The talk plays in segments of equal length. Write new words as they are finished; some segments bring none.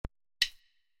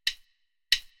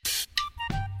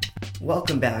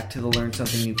Welcome back to the Learn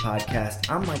Something New podcast.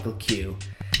 I'm Michael Q,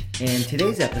 and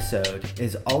today's episode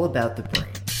is all about the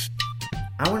brain.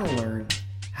 I want to learn,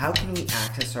 how can we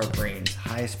access our brain's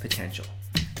highest potential?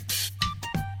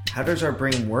 How does our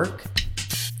brain work?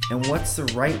 And what's the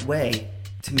right way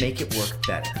to make it work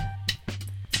better?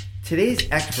 Today's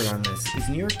expert on this is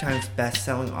New York Times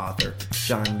best-selling author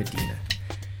John Medina.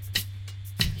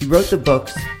 He wrote the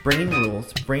books Brain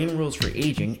Rules for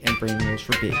Aging, and Brain Rules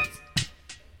for Babies.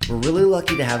 We're really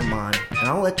lucky to have him on, and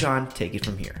I'll let John take it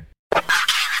from here. Okay,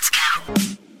 let's go.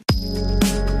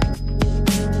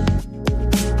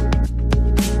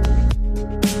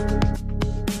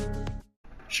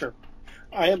 Sure.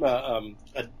 I am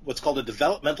what's called a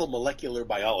developmental molecular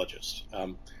biologist.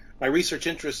 My research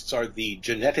interests are the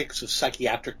genetics of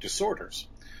psychiatric disorders.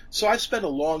 So I've spent a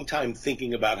long time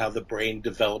thinking about how the brain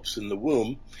develops in the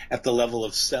womb at the level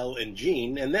of cell and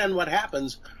gene, and then what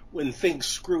happens when things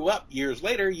screw up years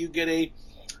later, you get a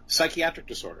psychiatric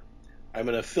disorder. I'm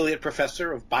an affiliate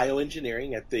professor of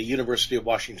bioengineering at the University of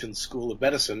Washington School of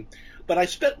Medicine, but I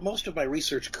spent most of my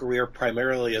research career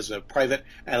primarily as a private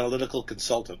analytical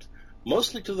consultant,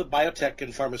 mostly to the biotech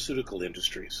and pharmaceutical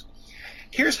industries.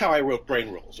 Here's how I wrote Brain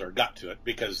Rules, or got to it,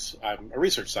 because I'm a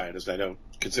research scientist. I don't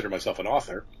consider myself an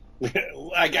author.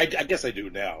 I guess I do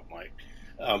now, Mike.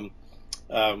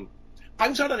 I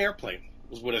was on an airplane,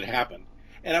 was when it happened.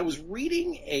 And I was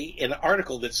reading an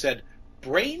article that said,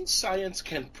 brain science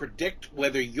can predict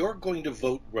whether you're going to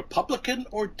vote Republican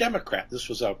or Democrat. This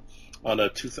was on an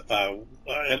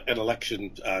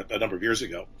election a number of years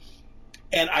ago.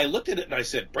 And I looked at it and I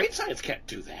said, brain science can't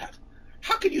do that.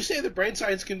 How can you say that brain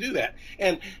science can do that?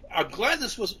 And I'm glad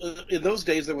this was, in those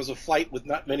days, there was a flight with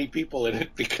not many people in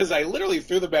it, because I literally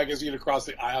threw the magazine across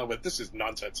the aisle, but this is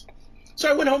nonsense.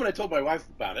 So I went home and I told my wife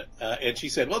about it, and she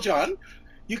said, well, John,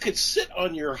 you could sit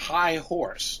on your high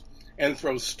horse and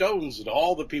throw stones at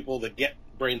all the people that get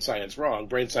brain science wrong.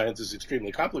 Brain science is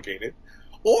extremely complicated.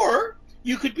 Or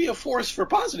you could be a force for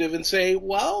positive and say,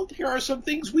 well, here are some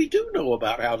things we do know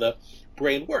about how the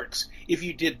brain works. If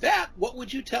you did that, what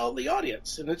would you tell the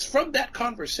audience? And it's from that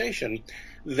conversation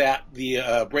that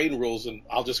the Brain Rules, and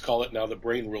I'll just call it now the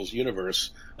Brain Rules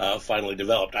universe, finally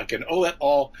developed. I can owe it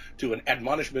all to an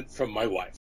admonishment from my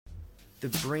wife. The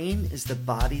brain is the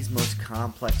body's most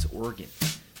complex organ,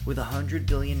 with 100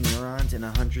 billion neurons and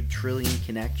 100 trillion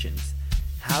connections.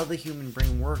 How the human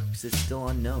brain works is still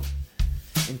unknown.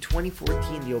 In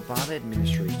 2014, the Obama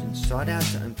administration sought out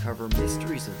to uncover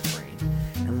mysteries of the brain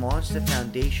and launched a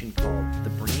foundation called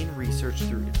the Brain Research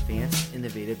Through Advanced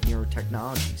Innovative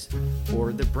Neurotechnologies,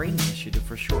 or the BRAIN Initiative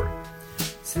for short.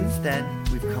 Since then,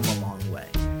 we've come a long way.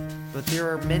 But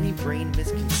there are many brain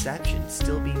misconceptions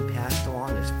still being passed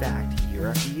along as fact year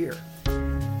after year.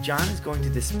 John is going to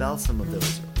dispel some of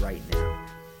those right now.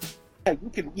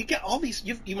 You get all these.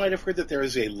 You might have heard that there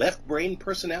is a left brain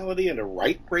personality and a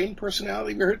right brain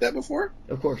personality. Have you heard that before?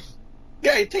 Of course.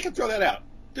 Yeah, take and throw that out.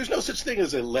 There's no such thing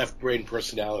as a left brain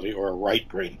personality or a right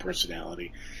brain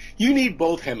personality. You need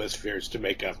both hemispheres to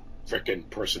make a frickin'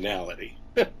 personality.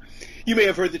 You may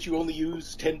have heard that you only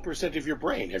use 10% of your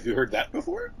brain. Have you heard that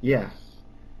before? Yeah.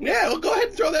 Yeah, well, go ahead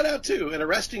and throw that out, too. In a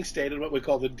resting state, in what we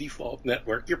call the default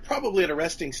network, you're probably in a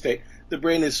resting state. The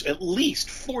brain is at least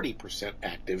 40%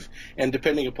 active, and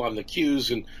depending upon the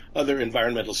cues and other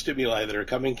environmental stimuli that are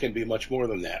coming, can be much more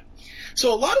than that.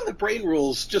 So a lot of the brain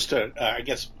rules, just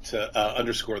to,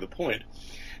 underscore the point,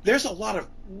 there's a lot of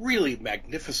really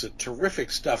magnificent,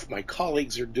 terrific stuff my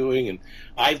colleagues are doing, and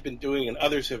I've been doing, and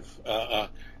others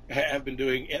have been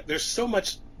doing. There's so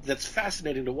much that's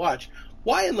fascinating to watch.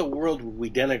 Why in the world would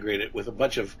we denigrate it with a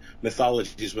bunch of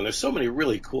mythologies when there's so many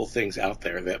really cool things out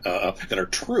there that are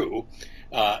true,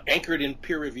 anchored in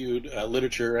peer-reviewed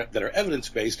literature that are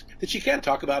evidence-based that you can't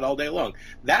talk about all day long?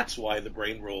 That's why the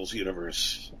Brain Rules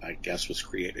universe, I guess, was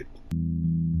created.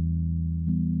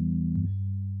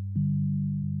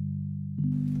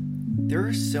 There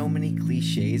are so many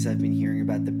cliches I've been hearing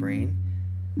about the brain.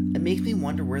 It makes me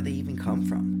wonder where they even come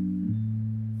from.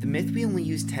 The myth we only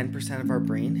use 10% of our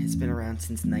brain has been around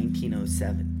since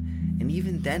 1907, and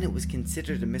even then it was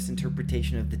considered a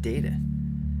misinterpretation of the data.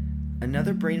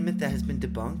 Another brain myth that has been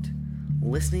debunked: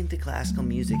 listening to classical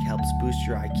music helps boost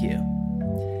your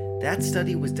IQ. That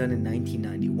study was done in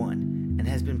 1991 and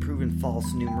has been proven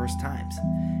false numerous times.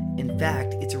 In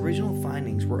fact, its original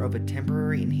findings were of a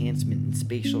temporary enhancement in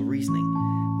spatial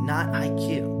reasoning, not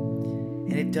IQ.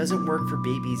 And it doesn't work for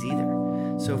babies either.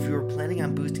 So if you were planning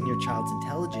on boosting your child's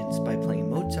intelligence by playing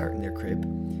Mozart in their crib,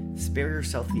 spare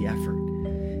yourself the effort.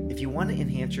 If you want to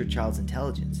enhance your child's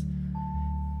intelligence,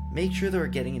 make sure they're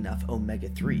getting enough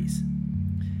omega-3s.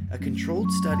 A controlled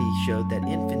study showed that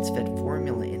infants fed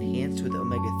formula enhanced with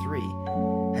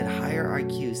omega-3 had higher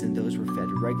IQs than those who were fed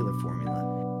regular formula.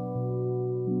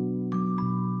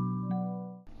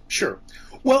 Sure.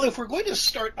 Well, if we're going to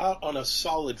start out on a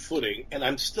solid footing, and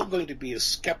I'm still going to be as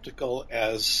skeptical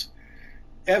as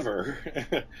ever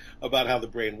about how the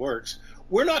brain works,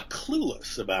 we're not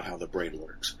clueless about how the brain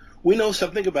works. We know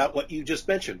something about what you just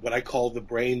mentioned, what I call the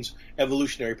brain's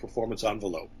evolutionary performance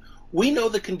envelope. We know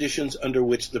the conditions under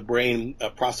which the brain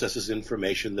processes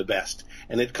information the best,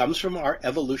 and it comes from our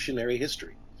evolutionary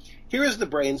history. Here is the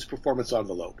brain's performance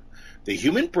envelope. The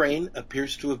human brain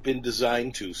appears to have been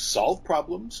designed to solve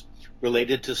problems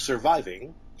related to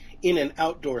surviving in an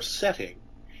outdoor setting,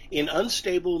 in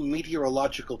unstable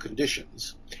meteorological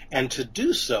conditions, and to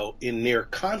do so in near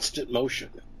constant motion.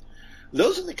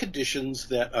 Those are the conditions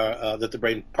that the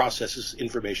brain processes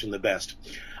information the best.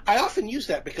 I often use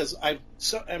that because I'm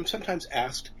sometimes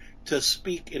asked to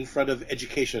speak in front of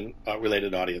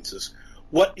education-related audiences.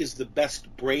 What is the best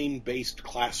brain-based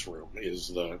classroom is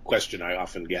the question I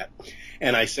often get.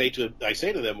 And I say to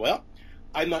them, well,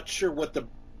 I'm not sure what the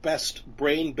best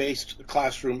brain-based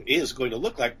classroom is going to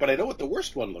look like, but I know what the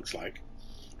worst one looks like.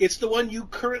 It's the one you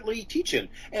currently teach in.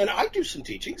 And I do some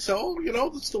teaching, so,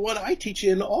 it's the one I teach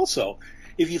in also.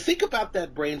 If you think about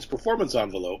that brain's performance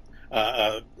envelope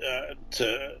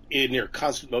in near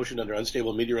constant motion under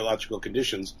unstable meteorological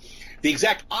conditions, the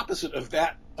exact opposite of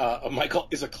that, Michael,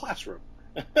 is a classroom.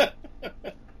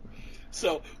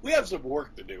 So we have some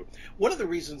work to do. One of the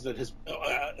reasons that has,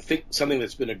 I think something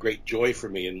that's been a great joy for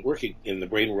me in working in the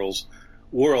brain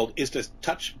world is to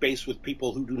touch base with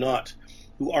people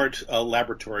who aren't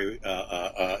laboratory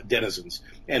denizens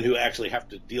and who actually have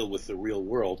to deal with the real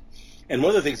world. And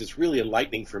one of the things that's really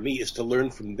enlightening for me is to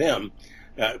learn from them,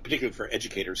 particularly for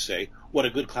educators, say, what a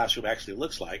good classroom actually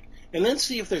looks like, and then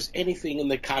see if there's anything in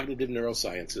the cognitive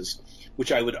neurosciences,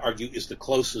 which I would argue is the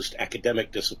closest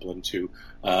academic discipline to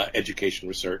education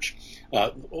research,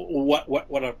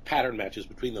 what a pattern matches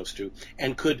between those two.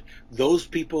 And could those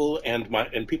people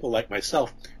and people like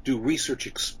myself do research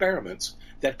experiments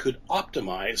that could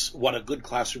optimize what a good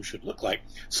classroom should look like,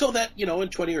 so that, in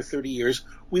 20 or 30 years,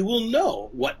 we will know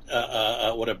what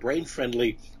a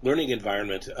brain-friendly learning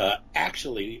environment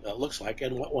actually looks like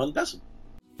and what one doesn't.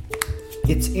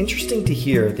 It's interesting to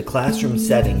hear the classroom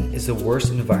setting is the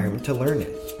worst environment to learn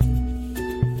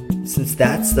in, since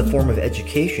that's the form of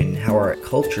education how our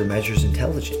culture measures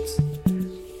intelligence.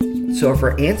 So if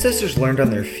our ancestors learned on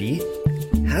their feet,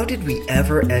 how did we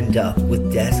ever end up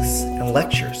with desks and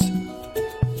lectures?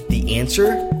 The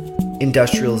answer?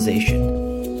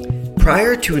 Industrialization.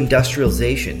 Prior to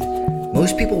industrialization,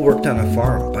 most people worked on a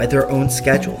farm by their own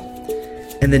schedule.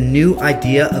 And the new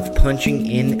idea of punching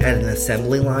in at an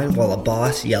assembly line while a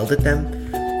boss yelled at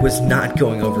them was not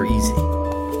going over easy.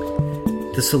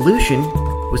 The solution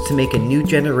was to make a new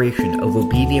generation of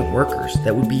obedient workers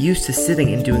that would be used to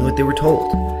sitting and doing what they were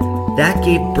told. That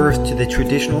gave birth to the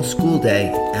traditional school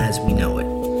day as we know it.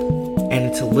 And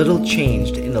it's a little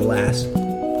changed in the last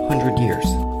 100 years.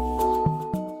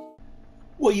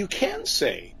 Well, you can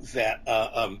say that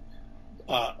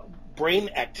brain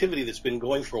activity that's been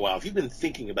going for a while, if you've been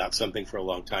thinking about something for a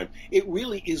long time, it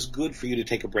really is good for you to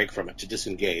take a break from it, to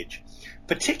disengage,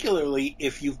 particularly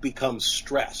if you've become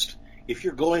stressed. If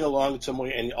you're going along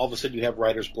somewhere and all of a sudden you have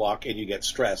writer's block and you get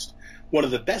stressed, one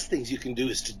of the best things you can do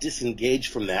is to disengage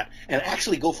from that and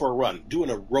actually go for a run, do an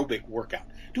aerobic workout.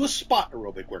 Do a spot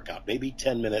aerobic workout, maybe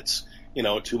 10 minutes,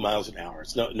 2 miles an hour.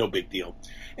 It's no big deal.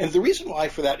 And the reason why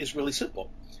for that is really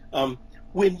simple.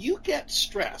 When you get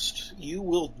stressed, you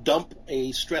will dump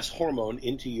a stress hormone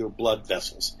into your blood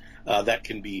vessels. That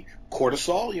can be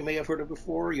cortisol, you may have heard of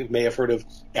before. You may have heard of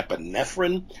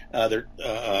epinephrine.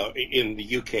 In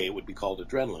the UK, it would be called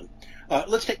adrenaline.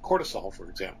 Let's take cortisol,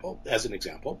 as an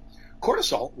example.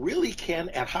 Cortisol really can,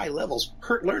 at high levels,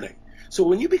 hurt learning. So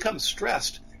when you become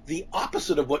stressed, the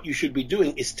opposite of what you should be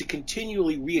doing is to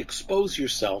continually re-expose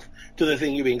yourself to the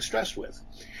thing you're being stressed with.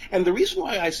 And the reason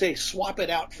why I say swap it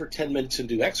out for 10 minutes and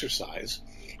do exercise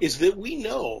is that we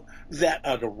know that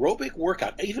an aerobic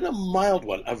workout, even a mild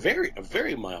one, a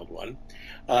very mild one,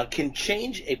 can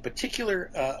change a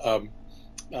particular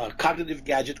cognitive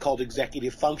gadget called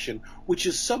executive function, which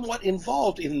is somewhat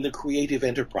involved in the creative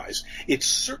enterprise. It's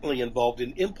certainly involved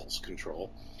in impulse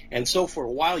control. And so for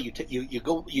a while, you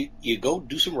go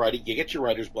do some writing, you get your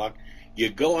writer's block, you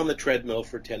go on the treadmill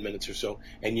for 10 minutes or so,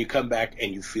 and you come back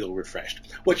and you feel refreshed.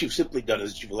 What you've simply done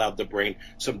is you've allowed the brain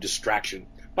some distraction.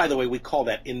 By the way, we call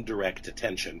that indirect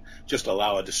attention. Just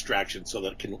allow a distraction so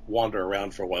that it can wander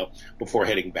around for a while before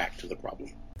heading back to the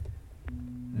problem.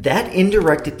 That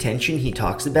indirect attention he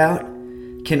talks about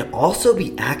can also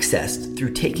be accessed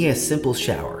through taking a simple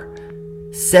shower.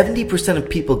 70% of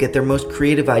people get their most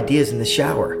creative ideas in the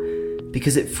shower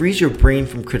because it frees your brain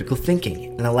from critical thinking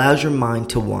and allows your mind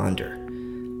to wander.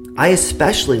 I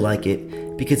especially like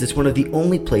it because it's one of the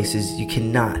only places you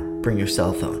cannot bring your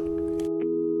cell phone.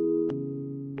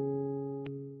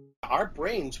 Our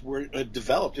brains were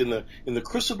developed in the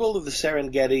crucible of the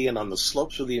Serengeti and on the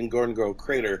slopes of the Ngorongoro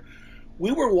crater.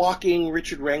 We were walking,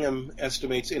 Richard Wrangham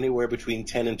estimates, anywhere between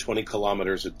 10 and 20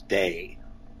 kilometers a day,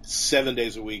 7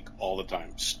 days a week, all the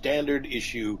time. Standard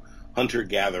issue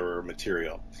hunter-gatherer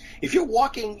material. If you're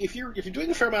walking, if you're doing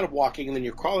a fair amount of walking, and then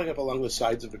you're crawling up along the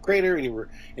sides of the crater, and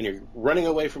you're running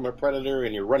away from a predator,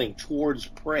 and you're running towards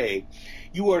prey,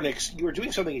 you are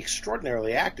doing something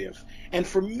extraordinarily active. And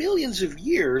for millions of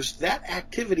years, that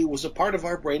activity was a part of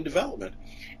our brain development.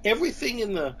 Everything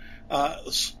in the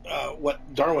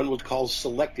what Darwin would call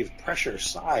selective pressure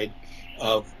side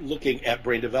of looking at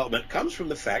brain development comes from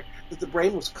the fact that the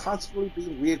brain was constantly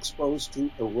being re-exposed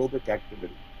to aerobic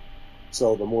activity.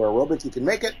 So the more aerobic you can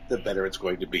make it, the better it's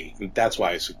going to be. And that's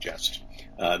why I suggest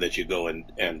that you go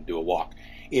and do a walk.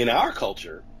 In our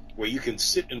culture, where you can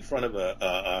sit in front of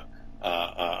a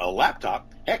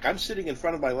laptop, heck, I'm sitting in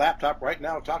front of my laptop right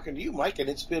now talking to you, Mike, and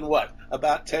it's been,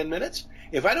 about 10 minutes?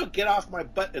 If I don't get off my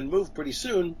butt and move pretty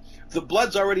soon, the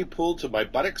blood's already pooled to my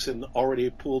buttocks and already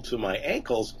pooled to my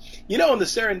ankles. In the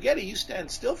Serengeti, you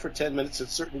stand still for 10 minutes at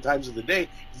certain times of the day,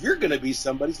 you're going to be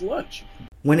somebody's lunch.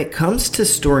 When it comes to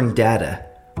storing data,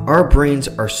 our brains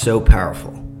are so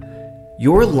powerful.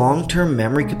 Your long-term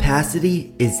memory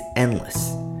capacity is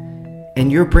endless, and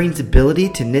your brain's ability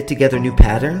to knit together new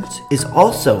patterns is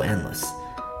also endless.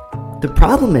 The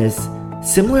problem is,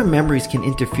 similar memories can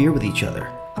interfere with each other,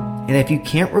 and if you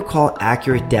can't recall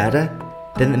accurate data,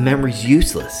 then the memory's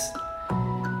useless.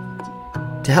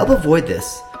 To help avoid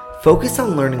this, focus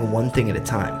on learning one thing at a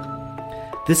time.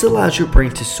 This allows your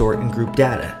brain to sort and group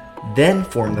data, then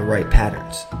form the right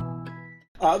patterns.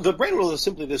 The brain rule is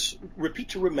simply this: repeat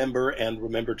to remember and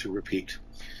remember to repeat.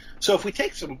 So if we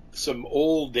take some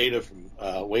old data from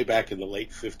way back in the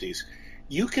late 50s,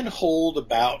 you can hold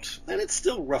about, and it's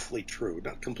still roughly true,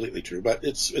 not completely true, but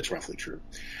it's roughly true,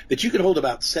 that you can hold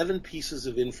about 7 pieces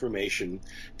of information,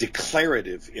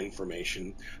 declarative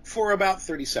information, for about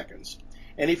 30 seconds.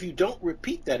 And if you don't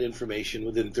repeat that information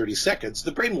within 30 seconds,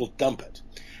 the brain will dump it.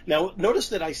 Now, notice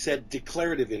that I said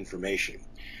declarative information.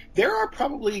 There are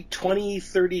probably 20,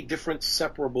 30 different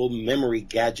separable memory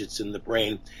gadgets in the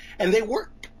brain, and they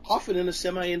work often in a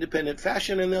semi-independent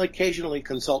fashion, and they'll occasionally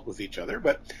consult with each other.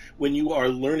 But when you are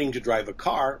learning to drive a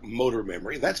car, motor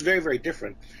memory, that's very, very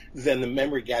different than the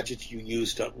memory gadgets you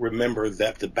use to remember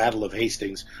that the Battle of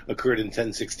Hastings occurred in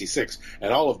 1066.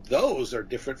 And all of those are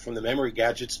different from the memory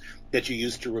gadgets that you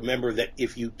use to remember that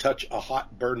if you touch a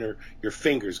hot burner, your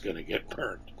finger's going to get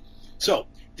burned. So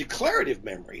declarative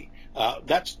memory,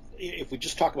 that's, if we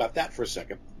just talk about that for a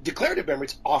second, declarative memory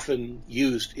is often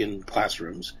used in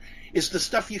classrooms, is the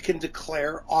stuff you can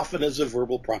declare often as a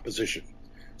verbal proposition.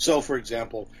 So, for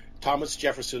example, Thomas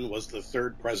Jefferson was the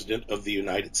 3rd president of the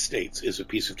United States is a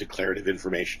piece of declarative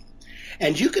information.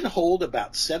 And you can hold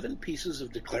about 7 pieces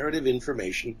of declarative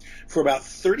information for about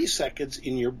 30 seconds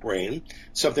in your brain,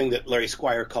 something that Larry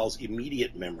Squire calls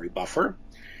immediate memory buffer.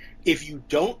 If you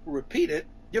don't repeat it,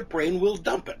 your brain will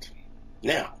dump it.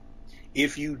 Now,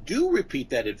 if you do repeat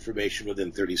that information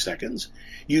within 30 seconds,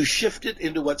 you shift it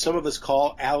into what some of us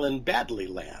call Alan Baddeley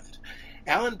land.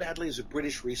 Alan Baddeley is a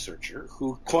British researcher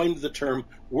who coined the term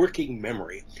working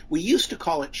memory. We used to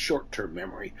call it short-term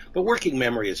memory, but working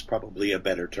memory is probably a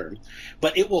better term.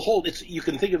 But it will hold, you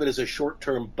can think of it as a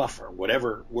short-term buffer,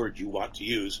 whatever word you want to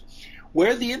use,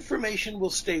 where the information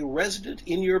will stay resident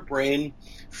in your brain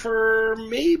for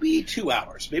maybe 2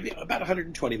 hours, maybe about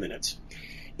 120 minutes.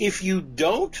 If you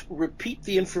don't repeat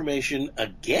the information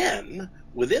again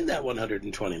within that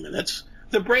 120 minutes,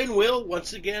 the brain will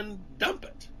once again dump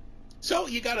it. So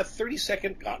you got a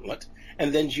 30-second gauntlet,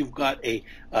 and then you've got a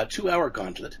 2-hour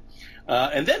gauntlet.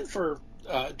 And then for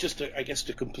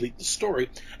to complete the story,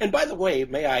 and by the way,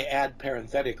 may I add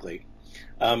parenthetically,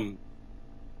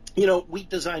 we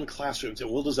design classrooms,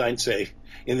 and we'll design, say,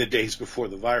 in the days before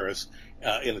the virus,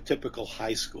 in a typical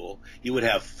high school, you would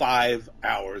have 5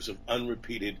 hours of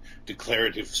unrepeated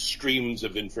declarative streams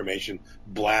of information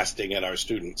blasting at our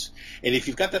students. And if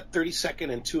you've got that 30-second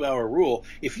and 2-hour rule,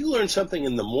 if you learn something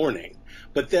in the morning,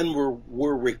 but then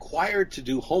we're required to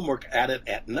do homework at it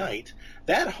at night,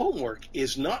 that homework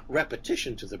is not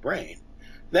repetition to the brain.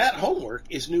 That homework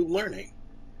is new learning.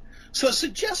 So it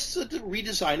suggests a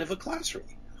redesign of a classroom.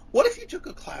 What if you took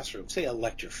a classroom, say a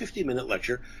lecture, 15-minute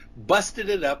lecture, busted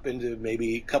it up into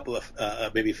maybe a couple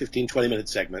of, maybe 15, 20-minute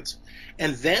segments,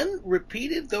 and then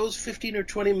repeated those 15 or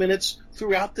 20 minutes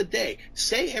throughout the day,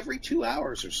 say every 2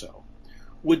 hours or so?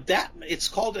 Would that, it's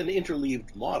called an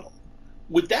interleaved model.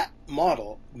 Would that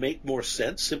model make more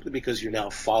sense simply because you're now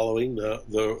following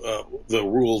the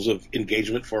rules of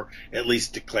engagement for at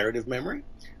least declarative memory?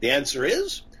 The answer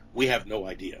is, we have no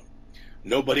idea.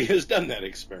 Nobody has done that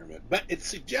experiment, but it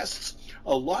suggests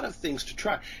a lot of things to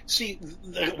try. See,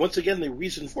 once again, the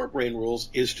reason for brain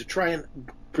rules is to try and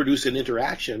produce an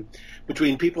interaction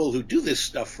between people who do this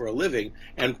stuff for a living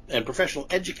and professional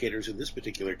educators in this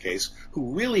particular case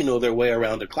who really know their way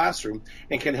around a classroom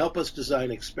and can help us design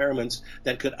experiments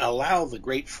that could allow the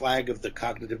great flag of the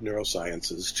cognitive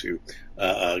neurosciences to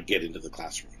get into the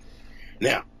classroom.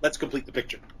 Now, let's complete the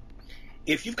picture.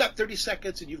 If you've got 30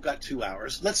 seconds and you've got 2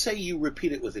 hours, let's say you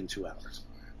repeat it within 2 hours.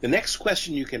 The next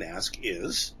question you can ask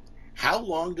is, how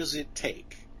long does it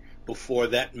take before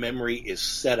that memory is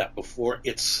set up, before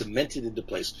it's cemented into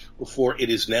place, before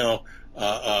it is now,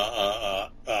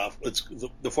 the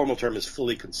formal term is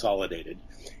fully consolidated,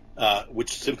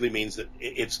 which simply means that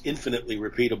it's infinitely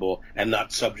repeatable and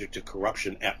not subject to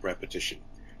corruption at repetition.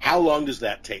 How long does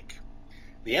that take?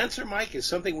 The answer, Mike, is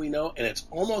something we know, and it's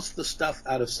almost the stuff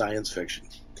out of science fiction.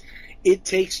 It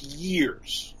takes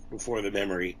years before the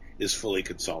memory is fully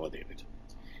consolidated.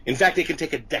 In fact, it can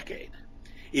take a decade.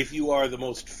 If you are the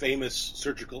most famous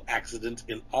surgical accident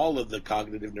in all of the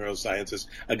cognitive neurosciences,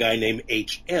 a guy named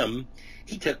H.M.,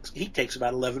 he takes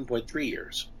about 11.3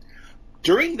 years.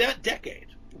 During that decade,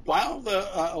 while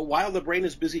the brain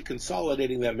is busy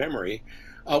consolidating that memory,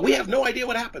 we have no idea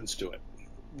what happens to it.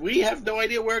 We have no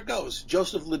idea where it goes.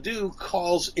 Joseph Ledoux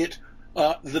calls it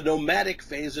the nomadic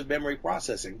phase of memory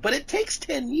processing. But it takes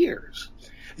 10 years.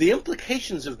 The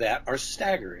implications of that are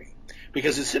staggering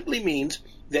because it simply means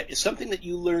that it's something that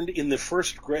you learned in the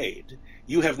first grade,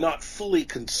 you have not fully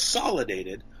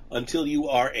consolidated until you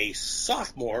are a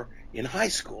sophomore in high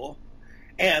school.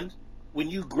 And when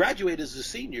you graduate as a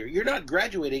senior, you're not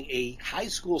graduating a high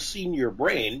school senior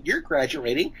brain, you're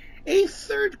graduating a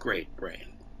third grade brain.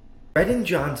 Read in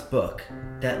John's book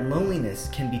that loneliness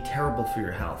can be terrible for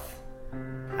your health.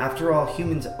 After all,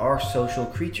 humans are social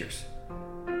creatures.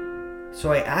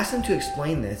 So I asked him to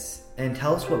explain this and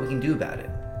tell us what we can do about it.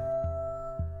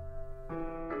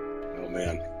 Oh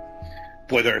man.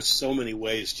 Boy, there are so many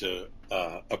ways to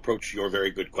approach your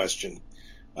very good question.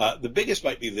 The biggest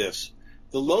might be this.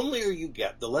 The lonelier you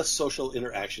get, the less social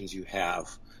interactions you have,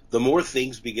 the more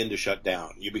things begin to shut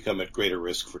down. You become at greater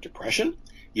risk for depression.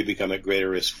 You become at greater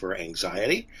risk for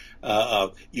anxiety.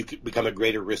 You become at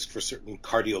greater risk for certain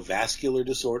cardiovascular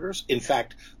disorders. In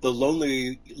fact, the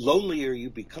lonelier you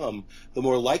become, the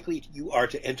more likely you are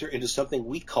to enter into something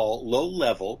we call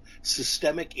low-level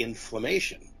systemic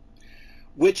inflammation.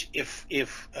 Which, if it's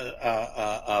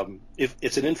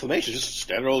an inflammation, just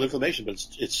standard old inflammation, but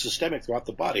it's systemic throughout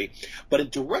the body, but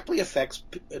it directly affects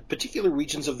particular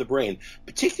regions of the brain,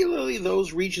 particularly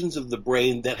those regions of the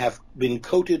brain that have been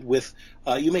coated with,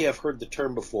 you may have heard the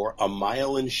term before, a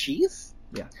myelin sheath.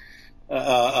 Yeah.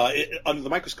 Under the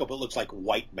microscope, it looks like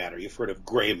white matter. You've heard of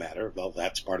gray matter. Well,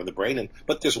 that's part of the brain,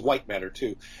 but there's white matter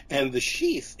too. And the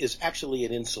sheath is actually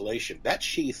an insulation. That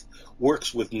sheath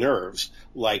works with nerves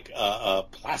like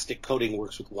plastic coating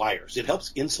works with wires. It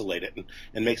helps insulate it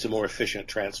and makes a more efficient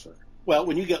transfer. Well,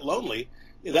 when you get lonely,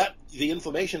 the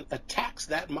inflammation attacks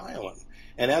that myelin.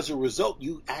 And as a result,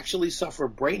 you actually suffer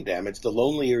brain damage the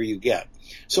lonelier you get.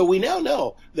 So we now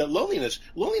know that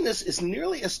loneliness is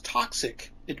nearly as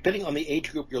toxic, depending on the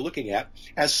age group you're looking at,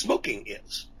 as smoking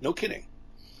is. No kidding.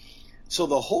 So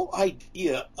the whole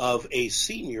idea of a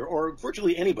senior, or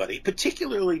virtually anybody,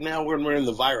 particularly now when we're in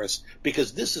the virus,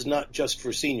 because this is not just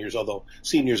for seniors, although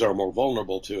seniors are more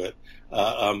vulnerable to it,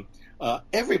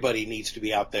 everybody needs to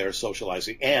be out there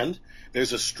socializing. And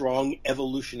there's a strong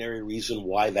evolutionary reason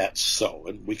why that's so.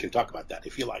 And we can talk about that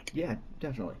if you like. Yeah,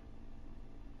 definitely.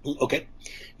 Okay.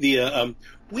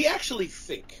 We actually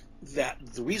think that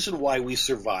the reason why we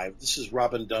survive, this is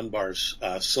Robin Dunbar's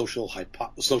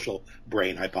social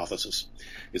brain hypothesis.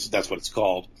 That's what it's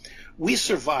called. We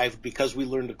survive because we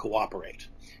learn to cooperate.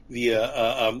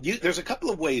 There's a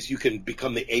couple of ways you can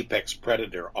become the apex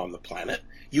predator on the planet.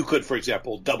 You could, for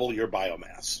example, double your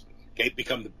biomass. Okay,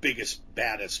 become the biggest,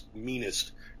 baddest,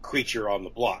 meanest creature on the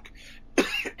block.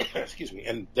 Excuse me,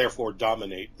 and therefore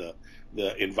dominate the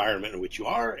environment in which you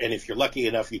are. And if you're lucky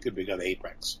enough, you could become the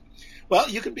apex. Well,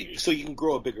 you can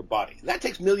grow a bigger body. That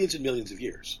takes millions and millions of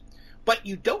years. But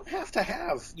you don't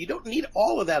need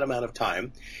all of that amount of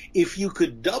time. If you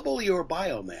could double your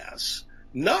biomass,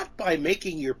 not by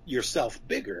making yourself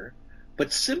bigger,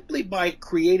 but simply by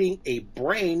creating a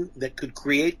brain that could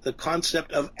create the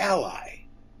concept of ally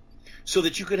so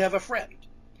that you could have a friend.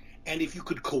 And if you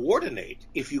could coordinate,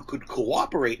 if you could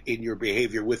cooperate in your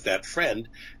behavior with that friend,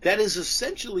 that is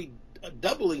essentially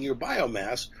doubling your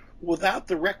biomass without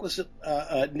the requisite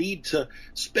need to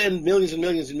spend millions and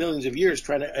millions and millions of years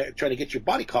trying to get your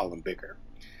body column bigger.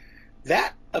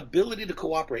 That ability to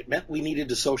cooperate meant we needed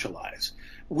to socialize.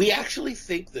 We actually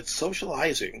think that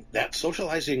socializing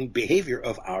behavior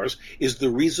of ours is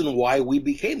the reason why we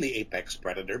became the apex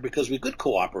predator, because we could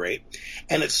cooperate.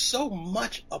 And it's so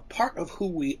much a part of who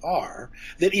we are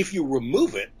that if you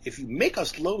remove it, if you make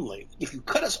us lonely, if you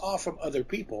cut us off from other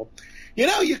people,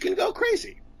 you can go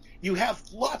crazy. You have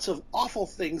lots of awful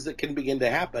things that can begin to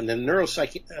happen, and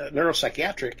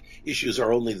neuropsychiatric issues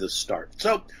are only the start.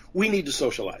 So we need to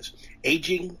socialize.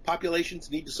 Aging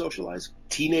populations need to socialize.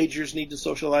 Teenagers need to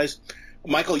socialize.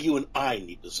 Michael, you and I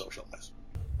need to socialize.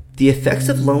 The effects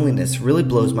of loneliness really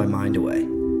blows my mind away.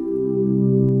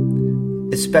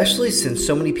 Especially since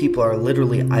so many people are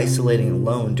literally isolating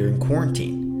alone during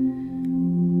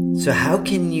quarantine. So how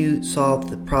can you solve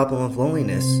the problem of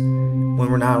loneliness when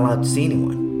we're not allowed to see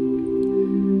anyone?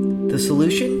 The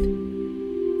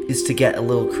solution is to get a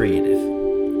little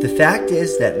creative. The fact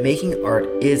is that making art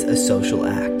is a social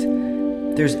act.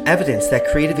 There's evidence that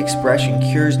creative expression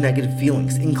cures negative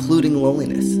feelings, including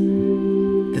loneliness.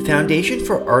 The Foundation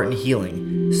for Art and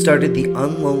Healing started the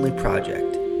Unlonely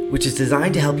Project, which is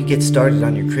designed to help you get started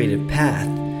on your creative path,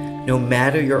 no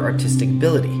matter your artistic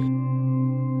ability.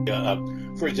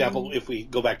 For example, if we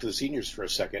go back to the seniors for a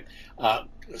second,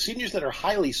 seniors that are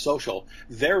highly social,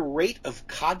 their rate of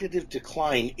cognitive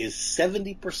decline is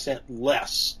 70%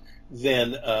 less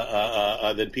than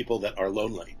people that are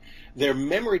lonely. Their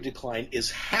memory decline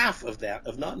is half of that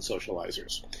of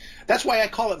non-socializers. That's why I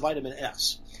call it vitamin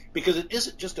S, because it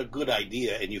isn't just a good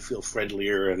idea and you feel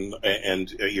friendlier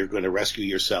and you're going to rescue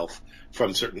yourself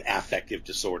from certain affective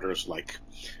disorders like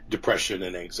depression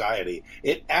and anxiety.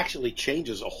 It actually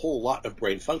changes a whole lot of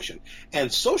brain function.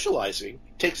 And socializing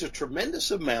takes a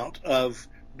tremendous amount of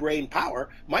brain power.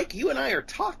 Mike, you and I are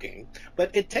talking,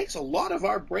 but it takes a lot of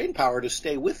our brain power to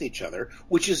stay with each other,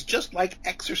 which is just like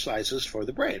exercises for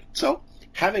the brain. So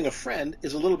having a friend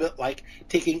is a little bit like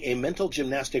taking a mental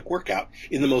gymnastic workout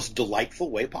in the most delightful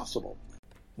way possible.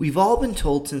 We've all been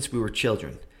told since we were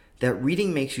children that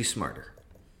reading makes you smarter.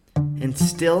 And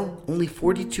still, only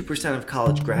 42% of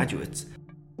college graduates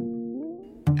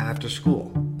after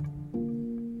school.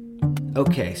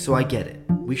 Okay, so I get it.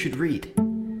 We should read.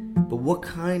 But what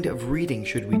kind of reading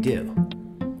should we do?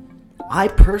 I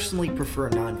personally prefer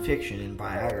nonfiction and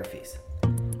biographies.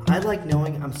 I like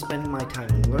knowing I'm spending my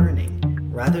time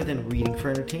learning rather than reading for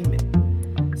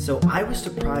entertainment. So I was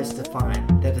surprised to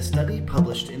find that a study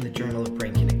published in the Journal of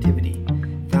Brain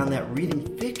Connectivity found that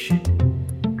reading fiction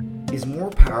is more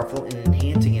powerful in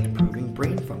enhancing and improving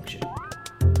brain function.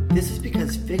 This is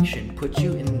because fiction puts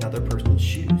you in another person's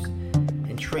shoes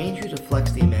and trains you to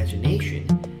flex the imagination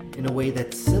in a way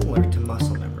that's similar to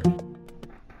muscle memory.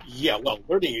 Yeah, well,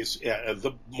 learning is,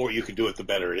 the more you can do it, the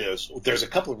better it is. There's a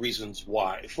couple of reasons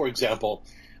why. For example,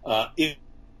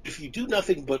 if you do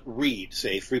nothing but read,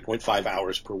 say, 3.5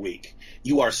 hours per week,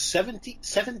 you are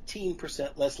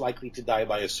 17% less likely to die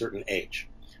by a certain age.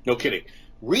 No kidding.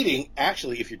 Reading,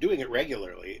 actually, if you're doing it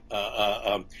regularly,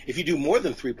 if you do more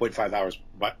than 3.5 hours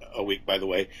a week, by the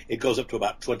way, it goes up to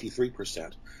about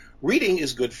 23%. Reading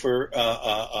is good for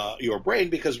your brain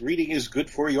because reading is good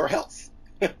for your health.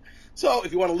 So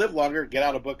if you want to live longer, get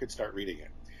out a book and start reading it.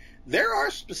 There are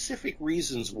specific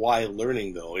reasons why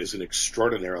learning, though, is an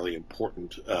extraordinarily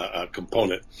important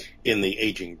component in the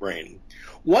aging brain.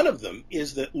 One of them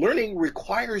is that learning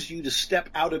requires you to step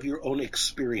out of your own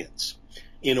experience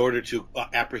in order to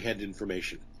apprehend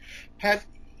information.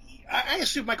 I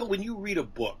assume, Michael, when you read a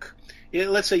book,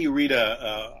 let's say you read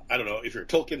I don't know, if you're a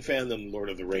Tolkien fan, then Lord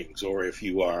of the Rings, or if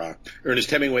you are a Ernest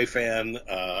Hemingway fan,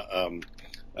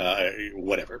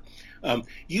 whatever.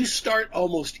 You start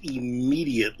almost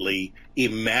immediately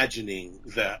imagining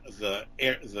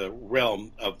the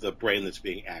realm of the brain that's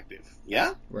being active.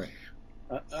 Yeah? Right.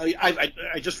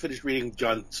 I just finished reading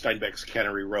John Steinbeck's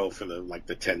Cannery Row for the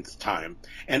 10th time,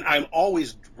 and I'm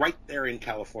always right there in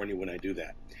California when I do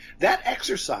that. That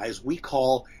exercise we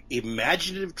call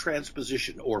imaginative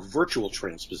transposition or virtual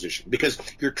transposition because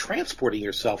you're transporting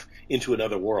yourself into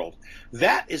another world.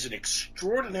 That is an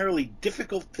extraordinarily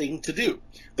difficult thing to do.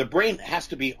 The brain has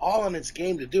to be all on its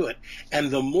game to do it,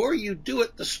 and the more you do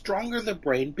it, the stronger the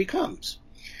brain becomes.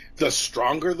 The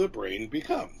stronger the brain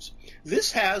becomes.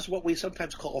 This has what we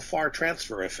sometimes call far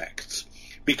transfer effects.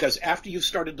 because after you've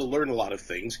started to learn a lot of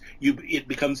things, it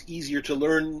becomes easier to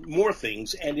learn more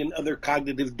things and in other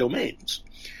cognitive domains.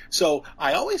 So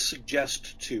I always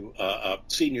suggest to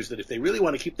seniors that if they really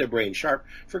want to keep their brain sharp,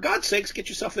 for God's sakes, get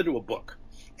yourself into a book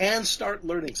and start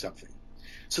learning something.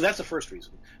 So that's the first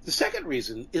reason. The second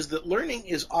reason is that learning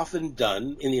is often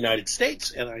done in the United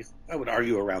States, and I would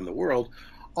argue around the world,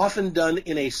 often done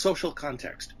in a social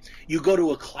context. You go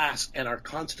to a class and are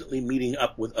constantly meeting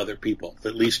up with other people,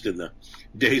 at least in the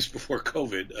days before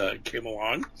COVID came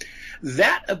along.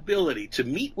 That ability to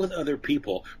meet with other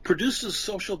people produces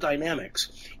social dynamics,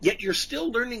 yet you're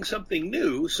still learning something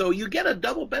new, so you get a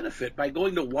double benefit by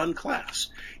going to one class.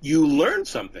 You learn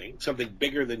something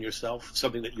bigger than yourself,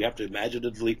 something that you have to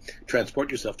imaginatively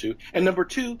transport yourself to, and number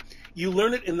two, you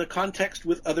learn it in the context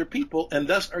with other people and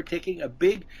thus are taking a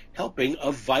big helping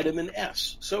of vitamin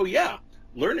S. So yeah,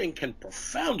 learning can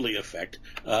profoundly affect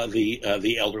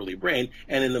the elderly brain,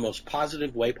 and in the most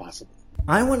positive way possible.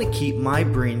 I want to keep my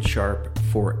brain sharp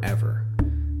forever,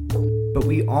 but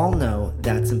we all know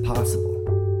that's impossible.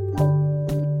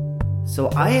 So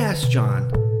I asked John,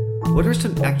 what are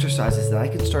some exercises that I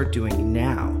can start doing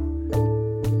now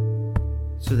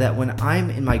so that when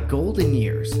I'm in my golden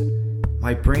years,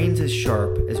 my brain's as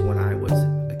sharp as when I was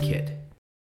a kid?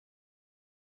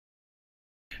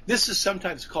 This is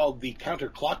sometimes called the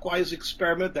counterclockwise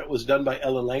experiment that was done by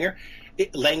Ellen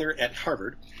Langer at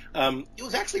Harvard. It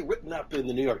was actually written up in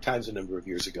the New York Times a number of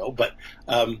years ago, but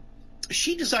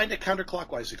she designed a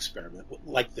counterclockwise experiment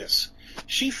like this.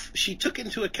 She took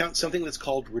into account something that's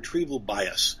called retrieval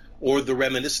bias, or the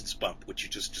reminiscence bump, which you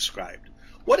just described.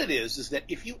 What it is that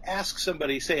if you ask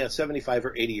somebody, say a 75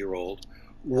 or 80-year-old,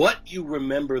 what you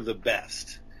remember the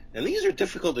best, and these are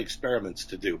difficult experiments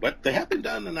to do, but they have been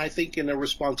done, and I think in a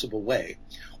responsible way.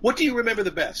 What do you remember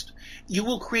the best? You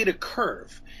will create a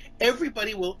curve.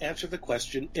 Everybody will answer the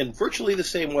question in virtually the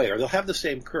same way, or they'll have the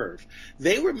same curve.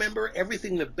 They remember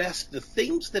everything the best, the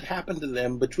things that happened to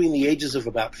them between the ages of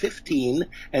about 15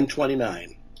 and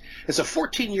 29. It's a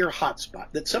 14-year hotspot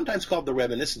that's sometimes called the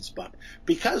reminiscence bump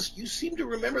because you seem to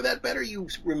remember that better. You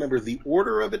remember the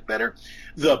order of it better.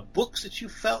 The books that you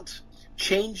felt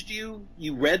changed you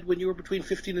read when you were between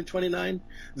 15 and 29,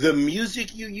 the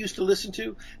music you used to listen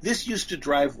to. This used to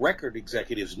drive record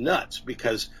executives nuts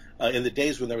because in the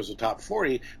days when there was a top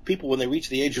 40, people, when they reached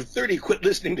the age of 30, quit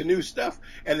listening to new stuff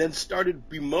and then started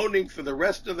bemoaning for the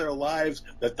rest of their lives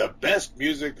that the best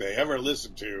music they ever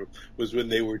listened to was when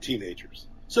they were teenagers.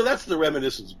 So that's the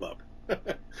reminiscence bump.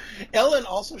 Ellen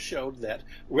also showed that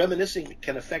reminiscing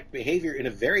can affect behavior in a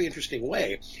very interesting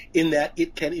way, in that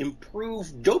it can improve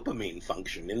dopamine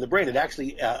function in the brain. It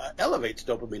actually elevates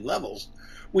dopamine levels,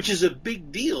 which is a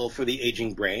big deal for the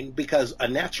aging brain because a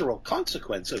natural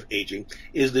consequence of aging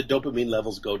is that dopamine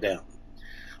levels go down.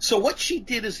 So what she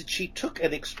did is that she took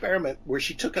an experiment where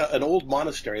she took an old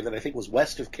monastery that I think was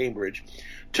west of Cambridge,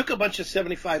 took a bunch of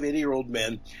 75, 80-year-old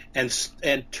men and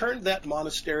turned that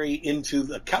monastery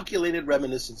into a calculated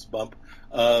reminiscence bump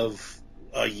of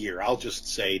a year. I'll just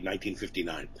say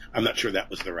 1959. I'm not sure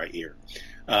that was the right year.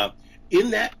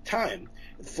 In that time,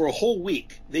 for a whole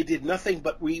week, they did nothing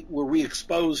but were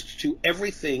re-exposed to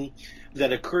everything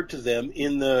that occurred to them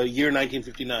in the year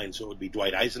 1959. So it would be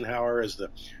Dwight Eisenhower as the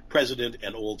president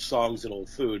and old songs and old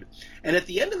food. And at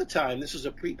the end of the time, this is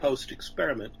a pre-post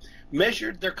experiment,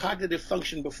 measured their cognitive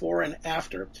function before and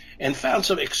after and found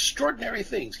some extraordinary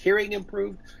things. Hearing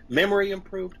improved, memory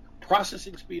improved,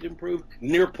 processing speed improved,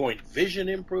 near-point vision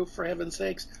improved, for heaven's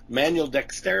sakes, manual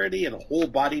dexterity and whole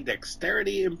body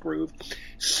dexterity improved,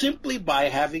 simply by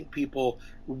having people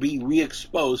be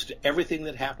re-exposed to everything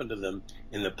that happened to them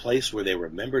in the place where they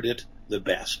remembered it the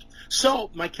best. So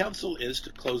my counsel is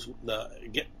to close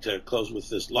with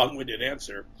this long-winded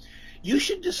answer. You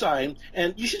should decide,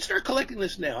 and you should start collecting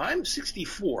this now. I'm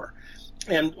 64.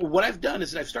 And what I've done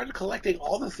is that I've started collecting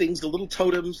all the things, the little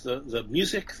totems, the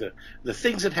music, the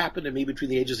things that happened to me between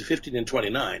the ages of 15 and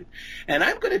 29. And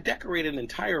I'm going to decorate an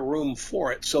entire room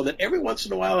for it so that every once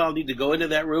in a while I'll need to go into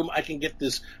that room. I can get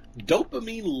this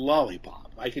dopamine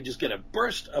lollipop. I can just get a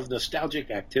burst of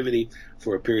nostalgic activity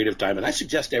for a period of time. And I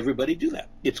suggest everybody do that.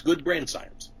 It's good brain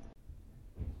science.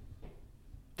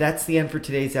 That's the end for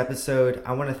today's episode.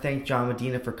 I want to thank John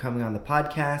Medina for coming on the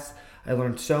podcast. I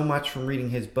learned so much from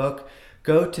reading his book.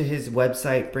 Go to his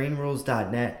website,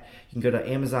 brainrules.net. You can go to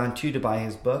Amazon too to buy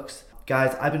his books.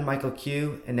 Guys, I've been Michael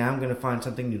Q, and now I'm going to find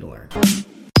something new to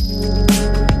learn.